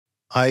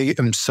I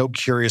am so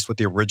curious what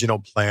the original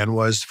plan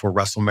was for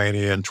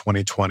WrestleMania in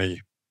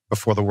 2020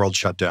 before the world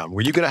shut down.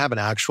 Were you going to have an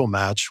actual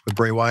match with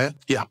Bray Wyatt?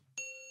 Yeah.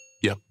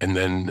 Yep. And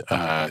then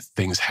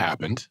things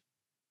happened.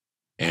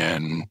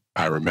 And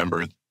I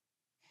remember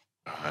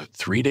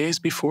 3 days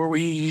before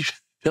we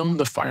filmed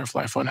the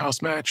Firefly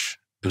Funhouse match,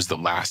 it was the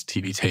last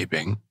TV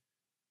taping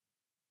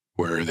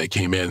where they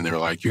came in and they were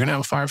like, "You're going to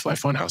have a Firefly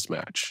Funhouse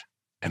match."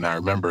 And I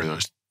remember there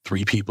was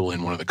 3 people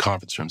in one of the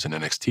conference rooms in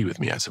NXT with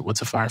me. I said,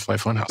 "What's a Firefly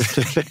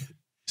Funhouse match?"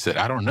 He said,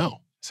 "I don't know."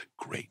 I said,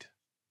 "Great.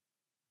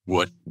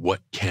 What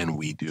can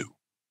we do?"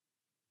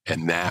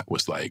 And that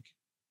was like,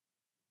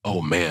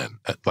 oh man,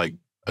 like,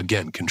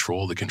 again,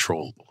 control the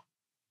controllable.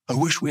 I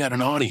wish we had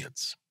an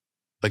audience.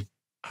 Like,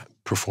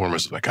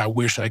 performers, like, I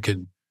wish there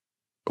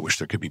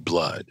could be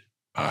blood.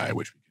 I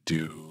wish we could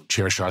do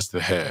chair shots to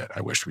the head.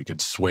 I wish we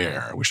could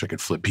swear. I wish I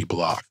could flip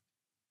people off.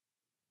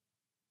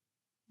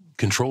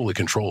 Control the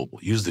controllable.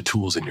 Use the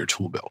tools in your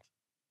tool belt.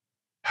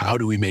 How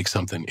do we make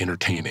something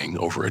entertaining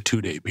over a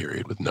 2-day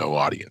period with no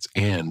audience?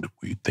 And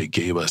they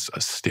gave us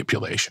a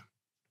stipulation.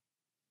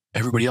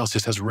 Everybody else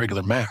just has a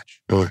regular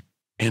match. Sure.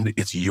 And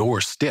it's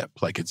your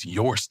stip. Like, it's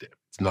your stip.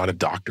 It's not a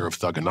Doctor of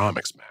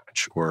Thugonomics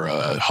match or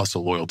a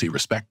Hustle, Loyalty,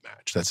 Respect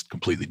match. That's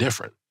completely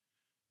different.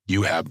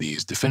 You have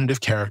these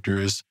definitive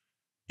characters.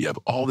 You have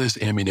all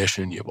this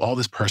ammunition. You have all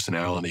this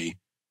personality.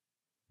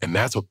 And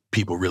that's what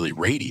people really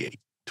radiate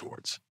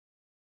towards.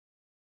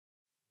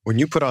 When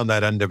you put on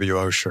that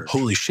NWO shirt,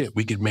 Holy shit,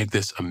 we could make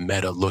this a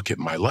meta look at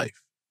my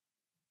life.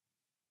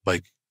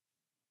 Like,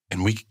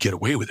 and we could get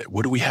away with it.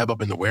 What do we have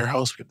up in the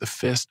warehouse? We have the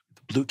fist,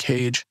 the blue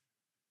cage.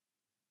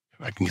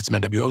 I can get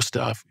some NWO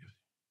stuff.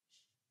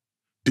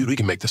 Dude, we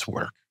can make this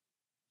work.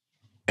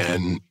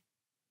 And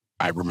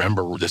I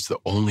remember this is the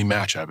only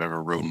match I've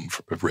ever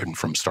written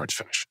from start to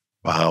finish.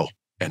 wow.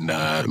 And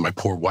my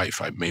poor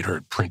wife, I made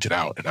her print it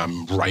out, and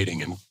I'm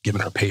writing and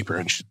giving her paper.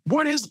 And she,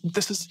 what is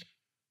this?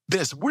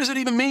 What does it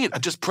even mean? I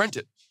just print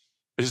it.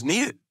 I just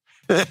need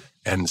it.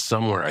 And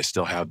somewhere I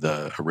still have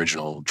the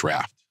original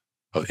draft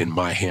in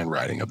my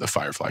handwriting of the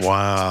Firefly.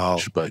 Wow.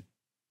 Match. But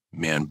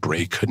man,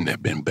 Bray couldn't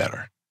have been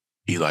better.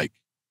 He like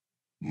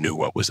knew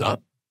what was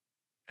up.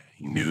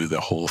 He knew the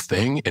whole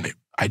thing. And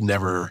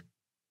because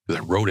I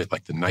wrote it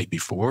like the night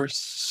before.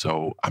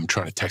 So I'm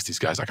trying to text these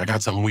guys like, I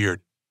got something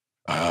weird.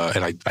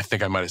 And I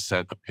think I might have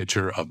sent a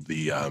picture of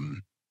the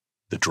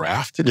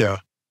draft. Yeah.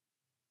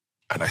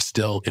 And I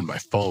still, in my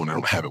phone, I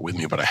don't have it with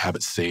me, but I have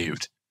it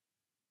saved.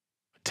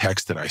 A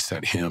text that I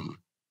sent him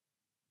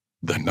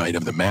the night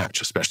of the match,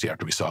 especially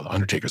after we saw the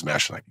Undertaker's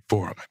match the night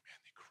before. I'm like, man,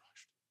 they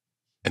crushed.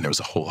 And there was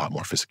a whole lot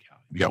more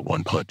physicality. We got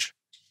one punch.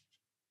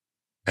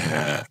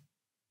 And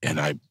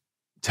I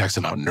texted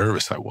him how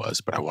nervous I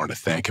was, but I wanted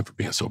to thank him for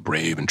being so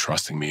brave and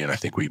trusting me. And I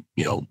think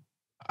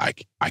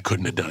I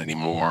couldn't have done any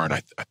more. And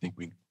I think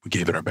we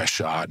gave it our best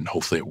shot, and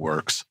hopefully it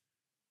works.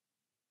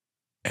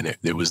 And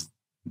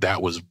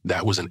that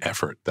was an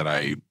effort that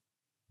I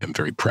am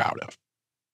very proud of.